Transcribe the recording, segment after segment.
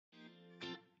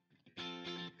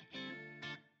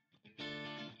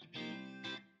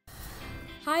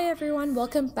Hi everyone,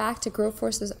 welcome back to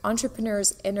Growforce's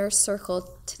Entrepreneurs Inner Circle.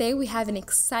 Today we have an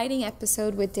exciting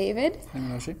episode with David. Hi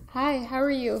Minoshi. Hi, how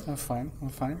are you? I'm fine.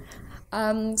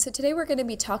 So today we're going to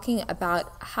be talking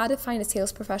about how to find a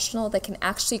sales professional that can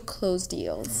actually close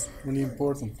deals. Really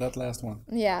important, that last one.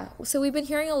 Yeah, so we've been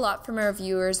hearing a lot from our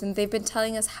viewers, and they've been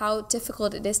telling us how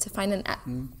difficult it is to find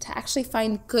to actually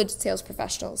find good sales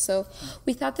professionals. So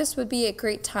we thought this would be a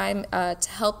great time to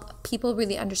help people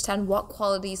really understand what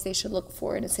qualities they should look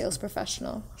for in a sales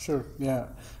professional. Sure, yeah.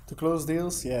 To close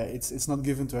deals, it's not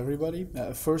given to everybody.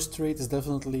 First trait is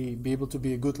definitely be able to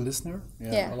be a good listener.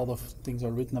 A lot of things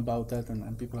are written about that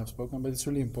and people have spoken, but it's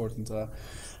really important.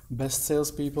 Best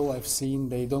salespeople I've seen,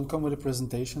 they don't come with a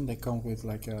presentation, they come with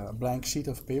like a blank sheet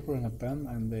of paper and a pen,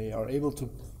 and they are able to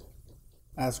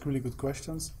ask really good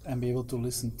questions and be able to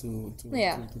listen to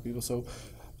people. So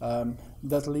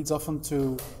that leads often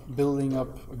to building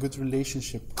up a good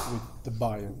relationship with the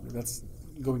buyer. That's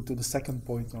going to the second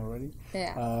point already.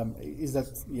 Is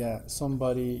that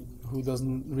somebody who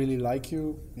doesn't really like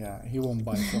you, he won't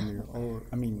buy from you. Or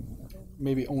I mean,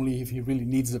 maybe only if he really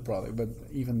needs the product, but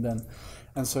even then.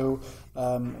 And so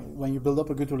when you build up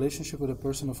a good relationship with a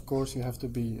person, of course, you have to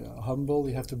be humble,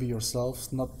 you have to be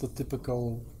yourself, not the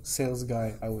typical sales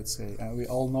guy, I would say. We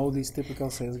all know these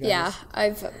typical sales guys. Yeah,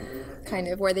 I've kind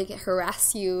of where they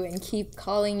harass you and keep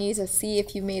calling you to see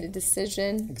if you made a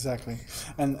decision. Exactly.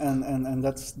 And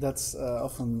that's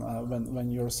often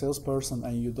when you're a salesperson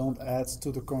and you don't add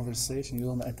to the conversation, you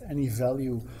don't add any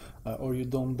value, or you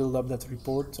don't build up that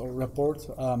rapport,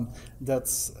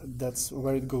 that's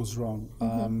where it goes wrong.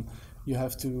 You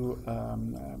have to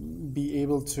be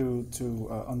able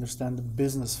to understand the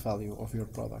business value of your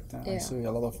product. I see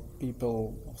a lot of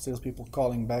salespeople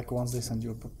calling back once they send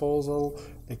you a proposal.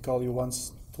 They call you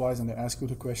once, twice, and they ask you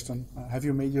the question, have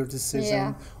you made your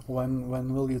decision?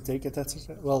 When will you take it,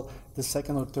 etc. Well, the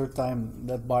second or third time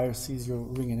that buyer sees you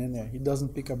ringing in there, he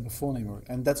doesn't pick up the phone anymore,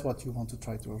 and that's what you want to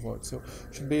try to avoid. So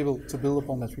you should be able to build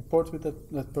upon that rapport with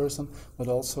that person, but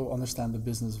also understand the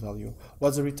business value.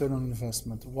 What's the return on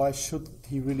investment? Why should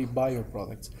he really buy your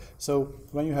product? So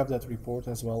when you have that rapport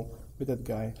as well with that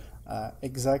guy,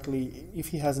 exactly if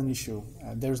he has an issue,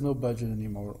 there's no budget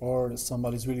anymore, or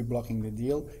somebody's really blocking the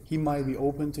deal, he might be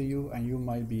open to you and you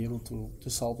might be able to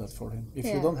solve that for him. If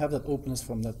you don't have that openness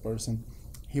from that person,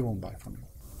 he won't buy from you.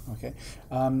 Okay.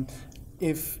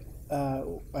 If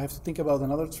I have to think about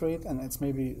another trait, and it's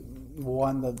maybe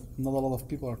one that not a lot of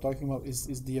people are talking about,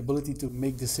 is the ability to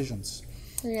make decisions.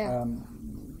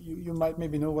 You might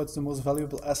maybe know what's the most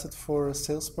valuable asset for a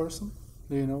salesperson.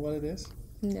 Do you know what it is?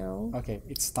 No. Okay,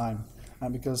 it's time.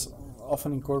 Because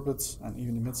often in corporates and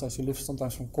even in mid-size, you live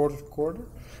sometimes from quarter to quarter,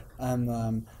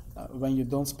 and when you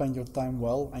don't spend your time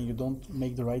well and you don't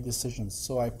make the right decisions.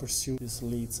 So I pursue this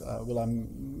lead. Will I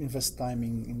invest time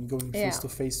in going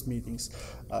face-to-face meetings?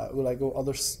 Will I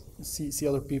go see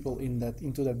other people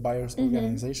into that buyer's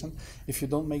organization? If you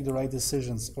don't make the right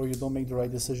decisions, or you don't make the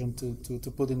right decision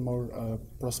to put in more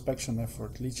prospection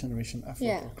effort, lead generation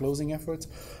effort, or closing effort,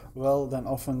 well, then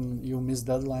often you miss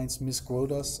deadlines, miss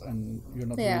quotas, and you're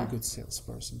not really a good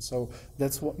salesperson. So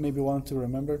that's what maybe one to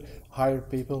remember. Hire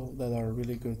people that are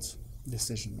really good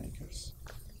decision makers.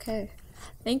 Okay.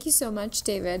 Thank you so much,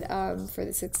 David, for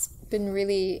this. It's been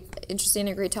really interesting and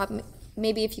a great topic.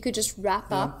 Maybe if you could just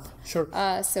wrap up, sure.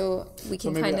 So we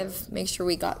can kind of make sure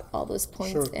we got all those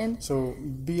points in. So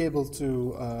be able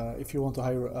to, if you want to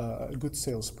hire a good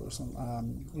salesperson,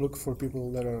 look for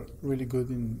people that are really good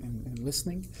in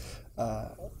listening,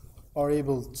 are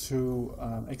able to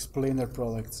explain their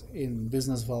product in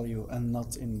business value and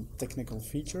not in technical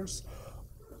features.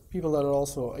 People that are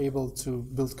also able to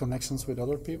build connections with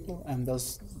other people and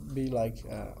thus be like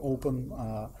open,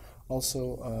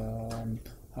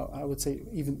 I would say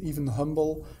even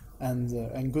humble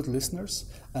and good listeners,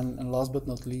 and last but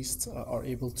not least, are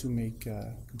able to make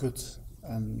good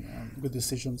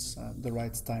decisions. The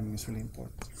right timing is really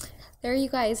important. There you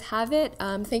guys have it.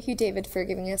 Thank you, David, for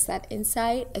giving us that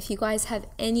insight. If you guys have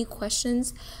any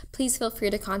questions, please feel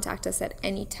free to contact us at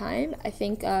any time. I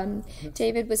think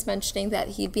David was mentioning that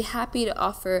he'd be happy to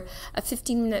offer a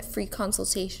 15-minute free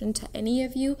consultation to any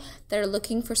of you that are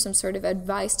looking for some sort of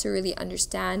advice to really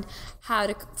understand how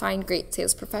to find great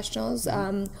sales professionals.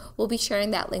 We'll be sharing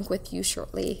that link with you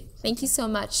shortly. Thank you so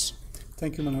much.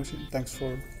 Thank you, Minoshi. Thanks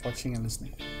for watching and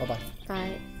listening. Bye-bye.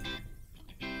 Bye.